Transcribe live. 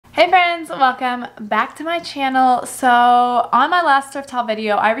Hey friends, welcome back to my channel. So on my last thrift haul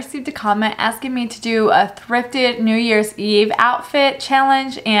video, I received a comment asking me to do a thrifted New Year's Eve outfit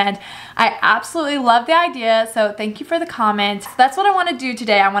challenge, and I absolutely love the idea, so thank you for the comment. That's what I want to do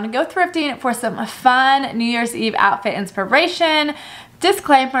today. I want to go thrifting for some fun New Year's Eve outfit inspiration.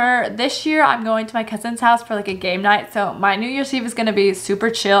 Disclaimer, this year I'm going to my cousin's house for like a game night, so my New Year's Eve is going to be super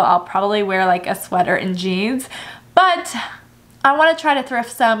chill. I'll probably wear like a sweater and jeans, but I want to try to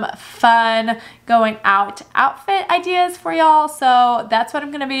thrift some fun going out outfit ideas for y'all, so that's what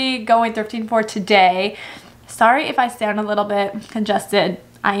I'm going to be going thrifting for today. Sorry if I sound a little bit congested.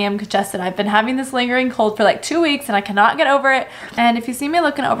 I am congested. I've been having this lingering cold for like 2 weeks and I cannot get over it. And if you see me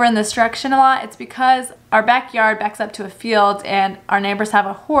looking over in this direction a lot, it's because our backyard backs up to a field and our neighbors have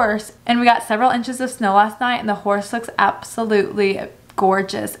a horse, and we got several inches of snow last night and the horse looks absolutely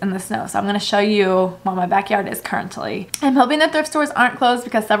gorgeous in the snow. So I'm going to show you what my backyard is currently. I'm hoping that thrift stores aren't closed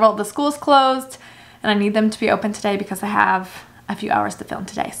because several of the schools closed and I need them to be open today because I have a few hours to film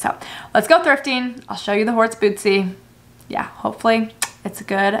today. So let's go thrifting. I'll show you the horse bootsy. Yeah, hopefully it's a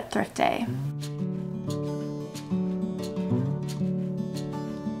good thrift day.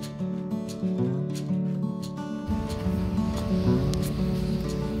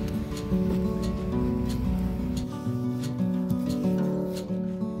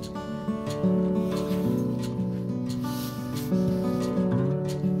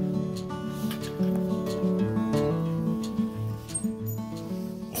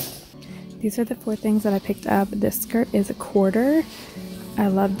 These are the 4 things that I picked up. This skirt is $1. I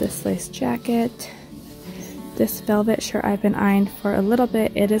love this lace jacket. This velvet shirt I've been eyeing for a little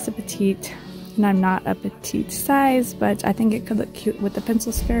bit. It is a petite, and I'm not a petite size, but I think it could look cute with the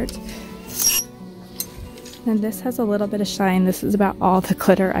pencil skirt. And this has a little bit of shine. This is about all the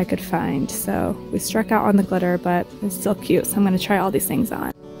glitter I could find. So we struck out on the glitter, but it's still cute. So I'm going to try all these things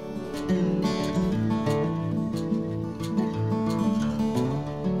on.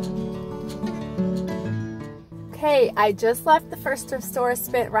 Hey, I just left the first thrift store,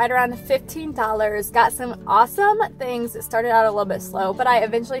 spent right around $15, got some awesome things. It started out a little bit slow, but I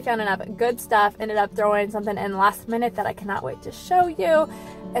eventually found enough good stuff, ended up throwing something in last minute that I cannot wait to show you.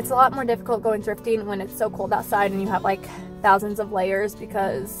 It's a lot more difficult going thrifting when it's so cold outside and you have like thousands of layers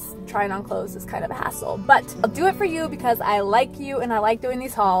because trying on clothes is kind of a hassle. But I'll do it for you because I like you and I like doing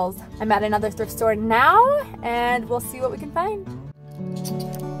these hauls. I'm at another thrift store now and we'll see what we can find.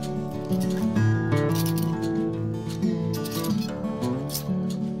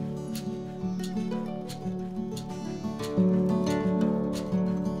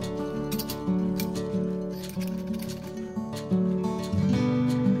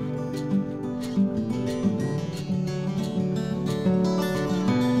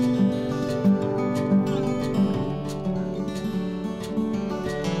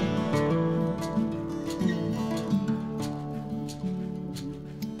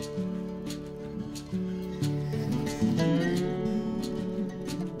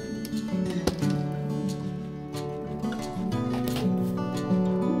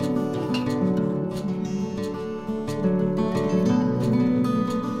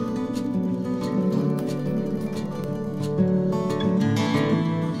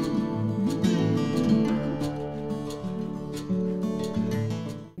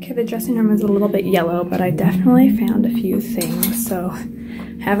 The dressing room is a little bit yellow, but I definitely found a few things. So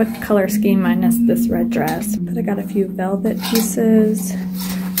I have a color scheme minus this red dress, but I got a few velvet pieces.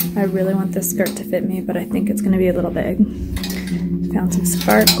 I really want this skirt to fit me, but I think it's going to be a little big. Found some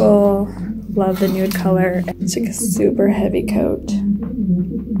sparkle. Love the nude color. It's like a super heavy coat.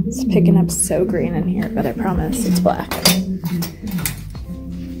 It's picking up so green in here, but I promise it's black.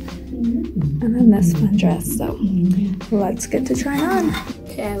 And then this one dress, so let's get to trying on.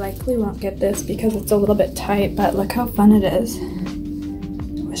 Okay, I likely won't get this because it's a little bit tight, but look how fun it is.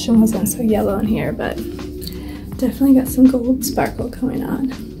 Wish it wasn't so yellow in here, but definitely got some gold sparkle going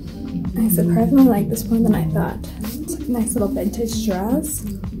on. I surprisingly like this more than I thought. It's like a nice little vintage dress.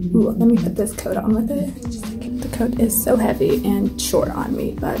 Ooh, let me put this coat on with it. Just like, the coat is so heavy and short on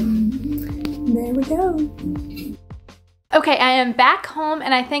me, but there we go. Okay, I am back home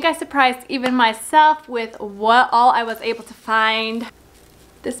and I think I surprised even myself with what all I was able to find.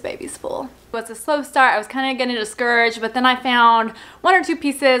 This baby's full. It was a slow start. I was kind of getting discouraged, but then I found 1 or 2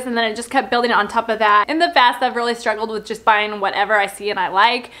 pieces and then I just kept building it on top of that. In the past, I've really struggled with just buying whatever I see and I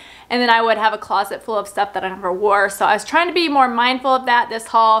like. and then I would have a closet full of stuff that I never wore. So I was trying to be more mindful of that this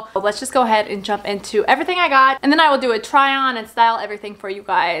haul. But let's just go ahead and jump into everything I got, and then I will do a try on and style everything for you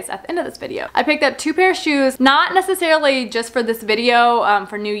guys at the end of this video. I picked up 2 pairs of shoes, not necessarily just for this video,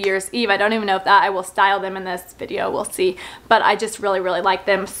 for New Year's Eve. I don't even know if that I will style them in this video, we'll see, but I just really like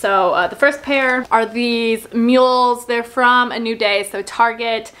them. So the first pair are these mules. They're from A New Day, so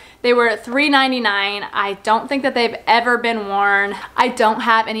Target. They were $3.99. I don't think that they've ever been worn. I don't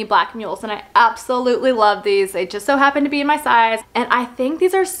have any black mules, and I absolutely love these. They just so happen to be in my size, and I think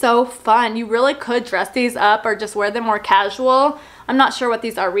these are so fun. You really could dress these up or just wear them more casual. I'm not sure what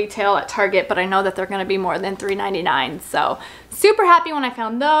these are retail at Target, but I know that they're gonna be more than $3.99. So super happy when I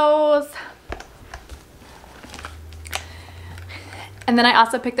found those. And then I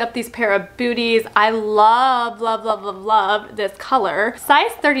also picked up these pair of booties. I love this color.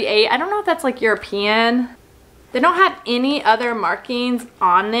 Size 38, I don't know if that's like European. They don't have any other markings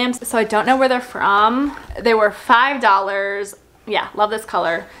on them, so I don't know where they're from. They were $5. Yeah, love this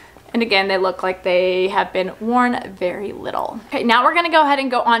color. And again, they look like they have been worn very little. Okay, now we're gonna go ahead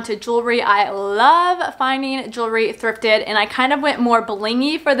and go on to jewelry. I love finding jewelry thrifted, and I kind of went more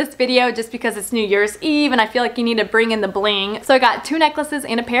blingy for this video just because it's New Year's Eve and I feel like you need to bring in the bling. So I got 2 necklaces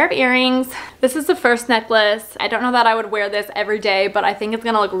and a pair of earrings. This is the first necklace. I don't know that I would wear this every day, but I think it's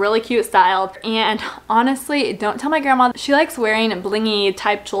gonna look really cute styled. And honestly, don't tell my grandma. She likes wearing blingy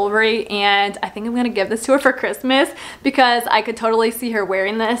type jewelry, and I think I'm gonna give this to her for Christmas because I could totally see her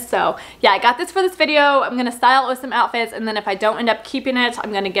wearing this. So yeah, I got this for this video. I'm gonna style it with some outfits, and then if I don't end up keeping it,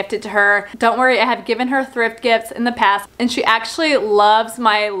 I'm gonna gift it to her. Don't worry, I have given her thrift gifts in the past, and she actually loves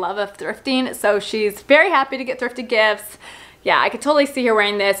my love of thrifting, so she's very happy to get thrifted gifts. Yeah, I could totally see her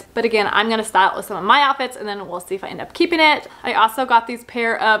wearing this, but again, I'm gonna style it with some of my outfits, and then we'll see if I end up keeping it. I also got these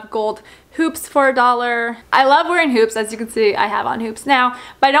pair of gold hoops for $1. I love wearing hoops. As you can see, I have on hoops now,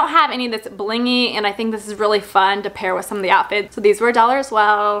 but I don't have any that's blingy, and I think this is really fun to pair with some of the outfits. So these were $1 as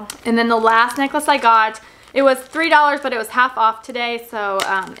well. And then the last necklace I got, it was $3, but it was half off today, so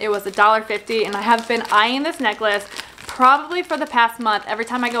it was $1.50, and I have been eyeing this necklace probably for the past month every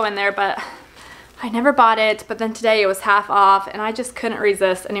time I go in there, but I never bought it. But then today it was half off, and I just couldn't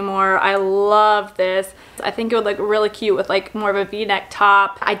resist anymore. I love this. I think it would look really cute with like more of a V-neck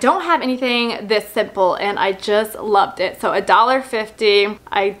top. I don't have anything this simple, and I just loved it. So $1.50.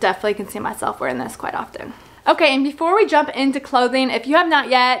 I definitely can see myself wearing this quite often. Okay, and before we jump into clothing, if you have not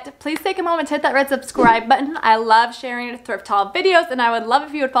yet, please take a moment to hit that red subscribe button. I love sharing thrift haul videos, and I would love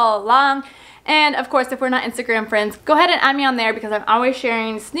if you would follow along. And of course, if we're not Instagram friends, go ahead and add me on there because I'm always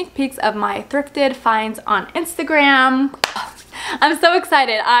sharing sneak peeks of my thrifted finds on Instagram. I'm so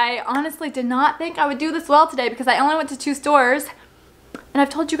excited. I honestly did not think I would do this well today because I only went to 2 stores. And I've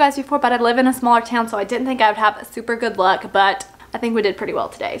told you guys before, but I live in a smaller town, so I didn't think I would have super good luck, but I think we did pretty well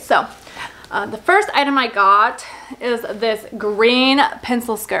today. So the first item I got is this green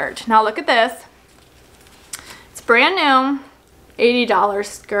pencil skirt. Now look at this. It's brand new. $80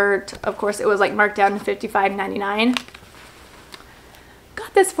 skirt. Of course, it was like marked down to $55.99.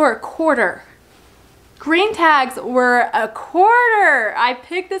 Got this for $1. Green tags were $1. I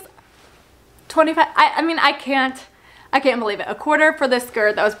picked this 25. I mean, I can't believe it. $1 for this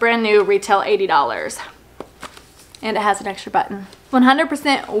skirt that was brand new, retail $80. And it has an extra button.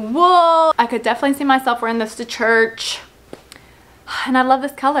 100% wool. I could definitely see myself wearing this to church. And I love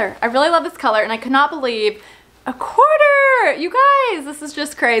this color. I really love this color, and I could not believe $1. You guys, this is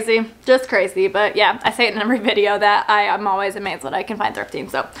just crazy. Just crazy. But yeah, I say it in every video that I'm always amazed what I can find thrifting.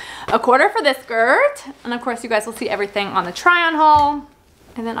 So $1 for this skirt. And of course, you guys will see everything on the try-on haul.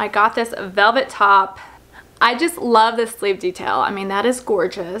 And then I got this velvet top. I just love this sleeve detail. I mean, that is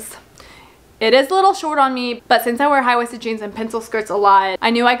gorgeous. It is a little short on me, but since I wear high-waisted jeans and pencil skirts a lot, I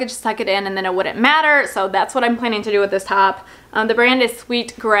knew I could just tuck it in and then it wouldn't matter. So that's what I'm planning to do with this top. The brand is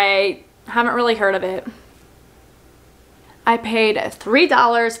Sweet Gray. Haven't really heard of it. I paid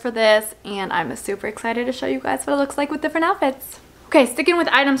 $3 for this, and I'm super excited to show you guys what it looks like with different outfits. Okay, sticking with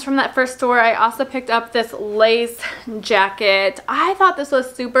items from that first store, I also picked up this lace jacket. I thought this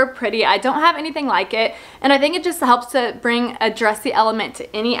was super pretty. I don't have anything like it, and I think it just helps to bring a dressy element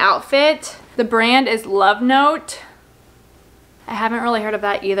to any outfit. The brand is Love Note. I haven't really heard of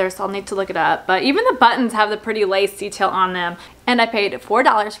that either, so I'll need to look it up. But even the buttons have the pretty lace detail on them. And I paid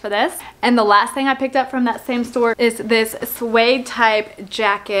 $4 for this. And the last thing I picked up from that same store is this suede type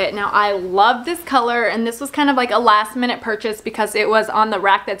jacket. Now I love this color, and this was kind of like a last minute purchase because it was on the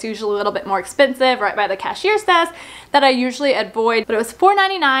rack that's usually a little bit more expensive right by the cashier's desk that I usually avoid. But it was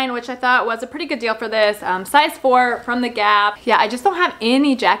 $4.99, which I thought was a pretty good deal for this. Size 4 from the Gap. Yeah, I just don't have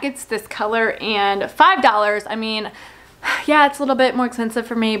any jackets this color, and $5, I mean, Yeah, it's a little bit more expensive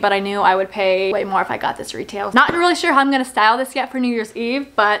for me, but I knew I would pay way more if I got this retail. Not really sure how I'm gonna style this yet for New Year's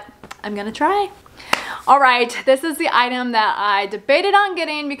Eve, but I'm gonna try. All right, this is the item that I debated on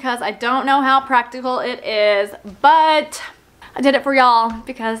getting because I don't know how practical it is, but I did it for y'all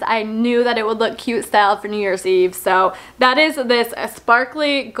because I knew that it would look cute styled for New Year's Eve. So that is this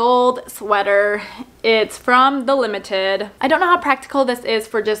sparkly gold sweater. It's from the Limited. I don't know how practical this is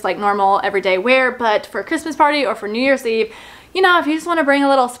for just like normal everyday wear, but for a Christmas party or for New Year's Eve, you know, if you just want to bring a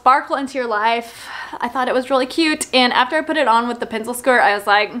little sparkle into your life, I thought it was really cute. And after I put it on with the pencil skirt, I was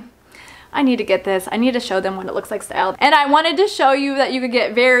like, I need to get this. I need to show them what it looks like styled. And I wanted to show you that you could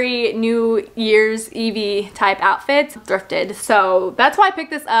get very New Year's Eve type outfits thrifted. So that's why I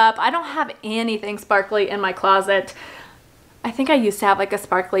picked this up. I don't have anything sparkly in my closet. I think I used to have like a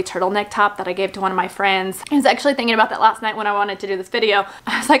sparkly turtleneck top that I gave to one of my friends. I was actually thinking about that last night when I wanted to do this video.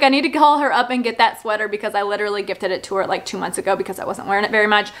 I was like, I need to call her up and get that sweater because I literally gifted it to her like 2 months ago because I wasn't wearing it very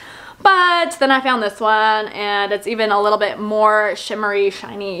much. But then I found this one and it's even a little bit more shimmery,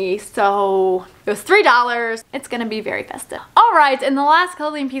 shiny. So it was $3. It's gonna be very festive. All right, and the last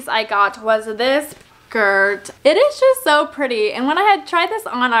clothing piece I got was this skirt. It is just so pretty. And when I had tried this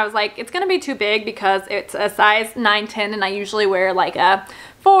on, I was like, it's gonna be too big because it's a size 9-10 and I usually wear like a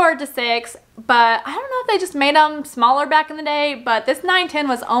 4 to 6. But I don't know if they just made them smaller back in the day, but this 9-10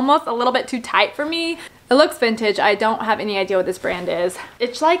 was almost a little bit too tight for me. It looks vintage. I don't have any idea what this brand is.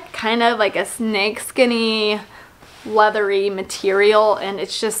 It's like kind of like a snake skinny leathery material and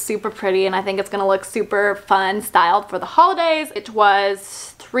it's just super pretty and I think it's gonna look super fun styled for the holidays. It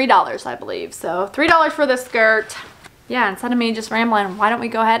was $3, I believe. So $3 for this skirt. Yeah, instead of me just rambling, why don't we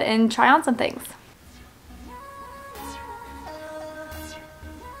go ahead and try on some things?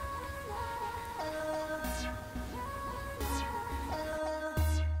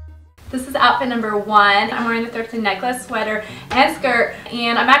 This is outfit number 1. I'm wearing the thrifted necklace, sweater, and skirt,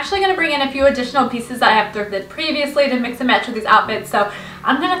 and I'm actually going to bring in a few additional pieces that I have thrifted previously to mix and match with these outfits. So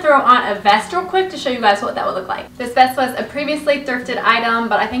I'm going to throw on a vest real quick to show you guys what that would look like. This vest was a previously thrifted item,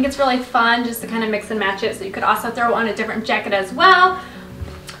 but I think it's really fun just to kind of mix and match it. So you could also throw on a different jacket as well.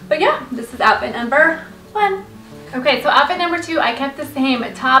 But yeah, this is outfit number 1. Okay, so outfit number 2, I kept the same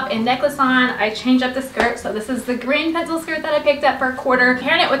top and necklace on. I changed up the skirt. So this is the green pencil skirt that I picked up for a quarter.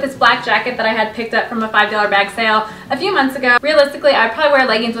 Pairing it with this black jacket that I had picked up from a $5 bag sale a few months ago. Realistically, I'd probably wear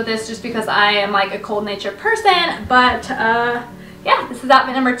leggings with this just because I am like a cold natured person. But yeah, this is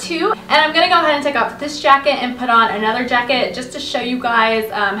outfit number 2. And I'm going to go ahead and take off this jacket and put on another jacket just to show you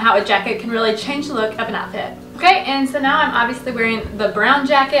guys how a jacket can really change the look of an outfit. Okay, and so now I'm obviously wearing the brown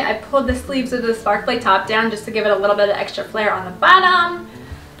jacket. I pulled the sleeves of the sparkly top down just to give it a little bit of extra flair on the bottom.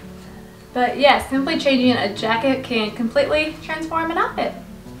 But yeah, simply changing a jacket can completely transform an outfit.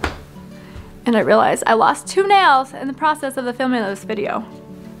 And I realized I lost 2 nails in the process of the filming of this video.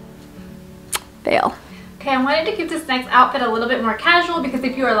 Fail. Okay, I wanted to keep this next outfit a little bit more casual because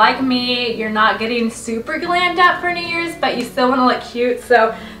if you are like me, you're not getting super glammed up for New Year's, but you still want to look cute.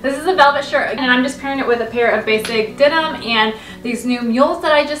 So this is a velvet shirt and I'm just pairing it with a pair of basic denim and these new mules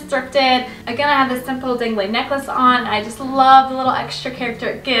that I just thrifted. Again, I have this simple dangly necklace on. I just love the little extra character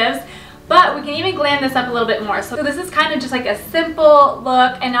it gives. But we can even glam this up a little bit more. So this is kind of just like a simple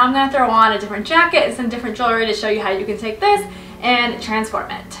look, and now I'm going to throw on a different jacket and some different jewelry to show you how you can take this and transform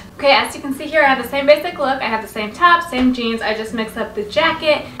it. Okay, as you can see here, I have the same basic look. I have the same top, same jeans. I just mixed up the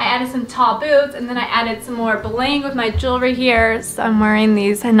jacket. I added some tall boots, and then I added some more bling with my jewelry here. So I'm wearing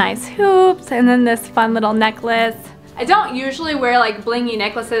these nice hoops and then this fun little necklace. I don't usually wear like blingy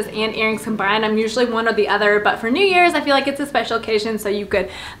necklaces and earrings combined. I'm usually one or the other, but for New Year's, I feel like it's a special occasion, so you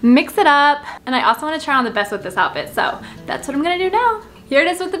could mix it up. And I also want to try on the vest with this outfit, so that's what I'm gonna do now. Here it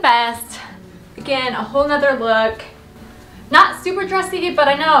is with the vest. Again, a whole nother look. Not super dressy, but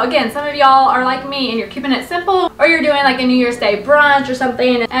I know, again, some of y'all are like me and you're keeping it simple, or you're doing like a New Year's Day brunch or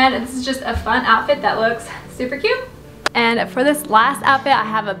something, and this is just a fun outfit that looks super cute. And for this last outfit, I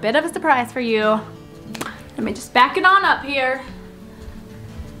have a bit of a surprise for you. Let me just back it on up here.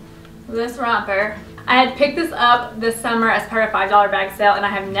 This romper. I had picked this up this summer as part of a $5 bag sale, and I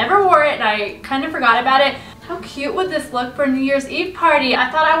have never wore it, and I kind of forgot about it. How cute would this look for a New Year's Eve party? I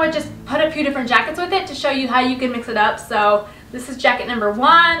thought I would just put a few different jackets with it to show you how you can mix it up. So this is jacket number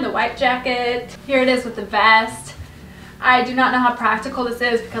 1, the white jacket. Here it is with the vest. I do not know how practical this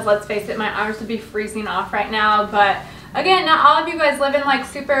is because let's face it, my arms would be freezing off right now. But again, not all of you guys live in like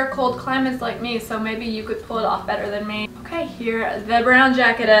super cold climates like me, so maybe you could pull it off better than me. Okay, here the brown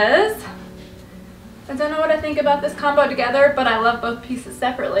jacket is. I don't know what I think about this combo together, but I love both pieces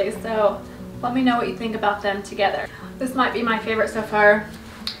separately, so let me know what you think about them together. This might be my favorite so far.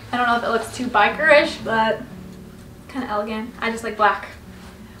 I don't know if it looks too biker-ish, but kind of elegant. I just like black.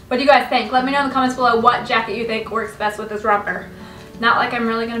 What do you guys think? Let me know in the comments below what jacket you think works best with this romper. Not like I'm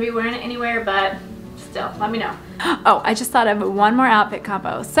really going to be wearing it anywhere, but still, let me know. Oh, I just thought of one more outfit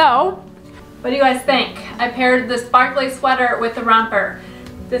combo. So, what do you guys think? I paired the sparkly sweater with the romper.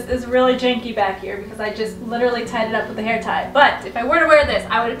 This is really janky back here because I just literally tied it up with a hair tie. But if I were to wear this,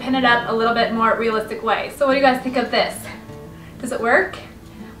 I would pin it up a little bit more realistic way. So what do you guys think of this? Does it work?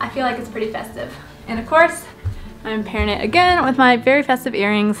 I feel like it's pretty festive. And of course, I'm pairing it again with my very festive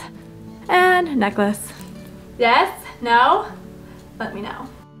earrings and necklace. Yes? No? Let me know.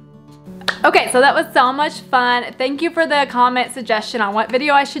 Okay, so that was so much fun. Thank you for the comment suggestion on what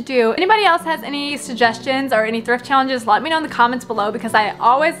video I should do. Anybody else has any suggestions or any thrift challenges, let me know in the comments below because I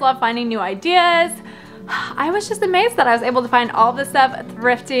always love finding new ideas. I was just amazed that I was able to find all this stuff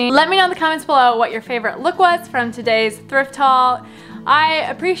thrifting. Let me know in the comments below what your favorite look was from today's thrift haul. I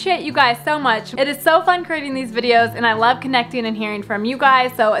appreciate you guys so much. It is so fun creating these videos and I love connecting and hearing from you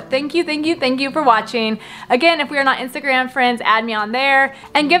guys. So thank you for watching. Again, if we are not Instagram friends, add me on there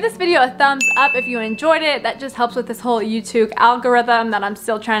and give this video a thumbs up if you enjoyed it. That just helps with this whole YouTube algorithm that I'm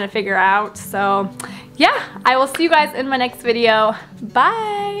still trying to figure out. So yeah, I will see you guys in my next video.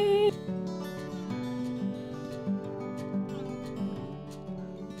 Bye.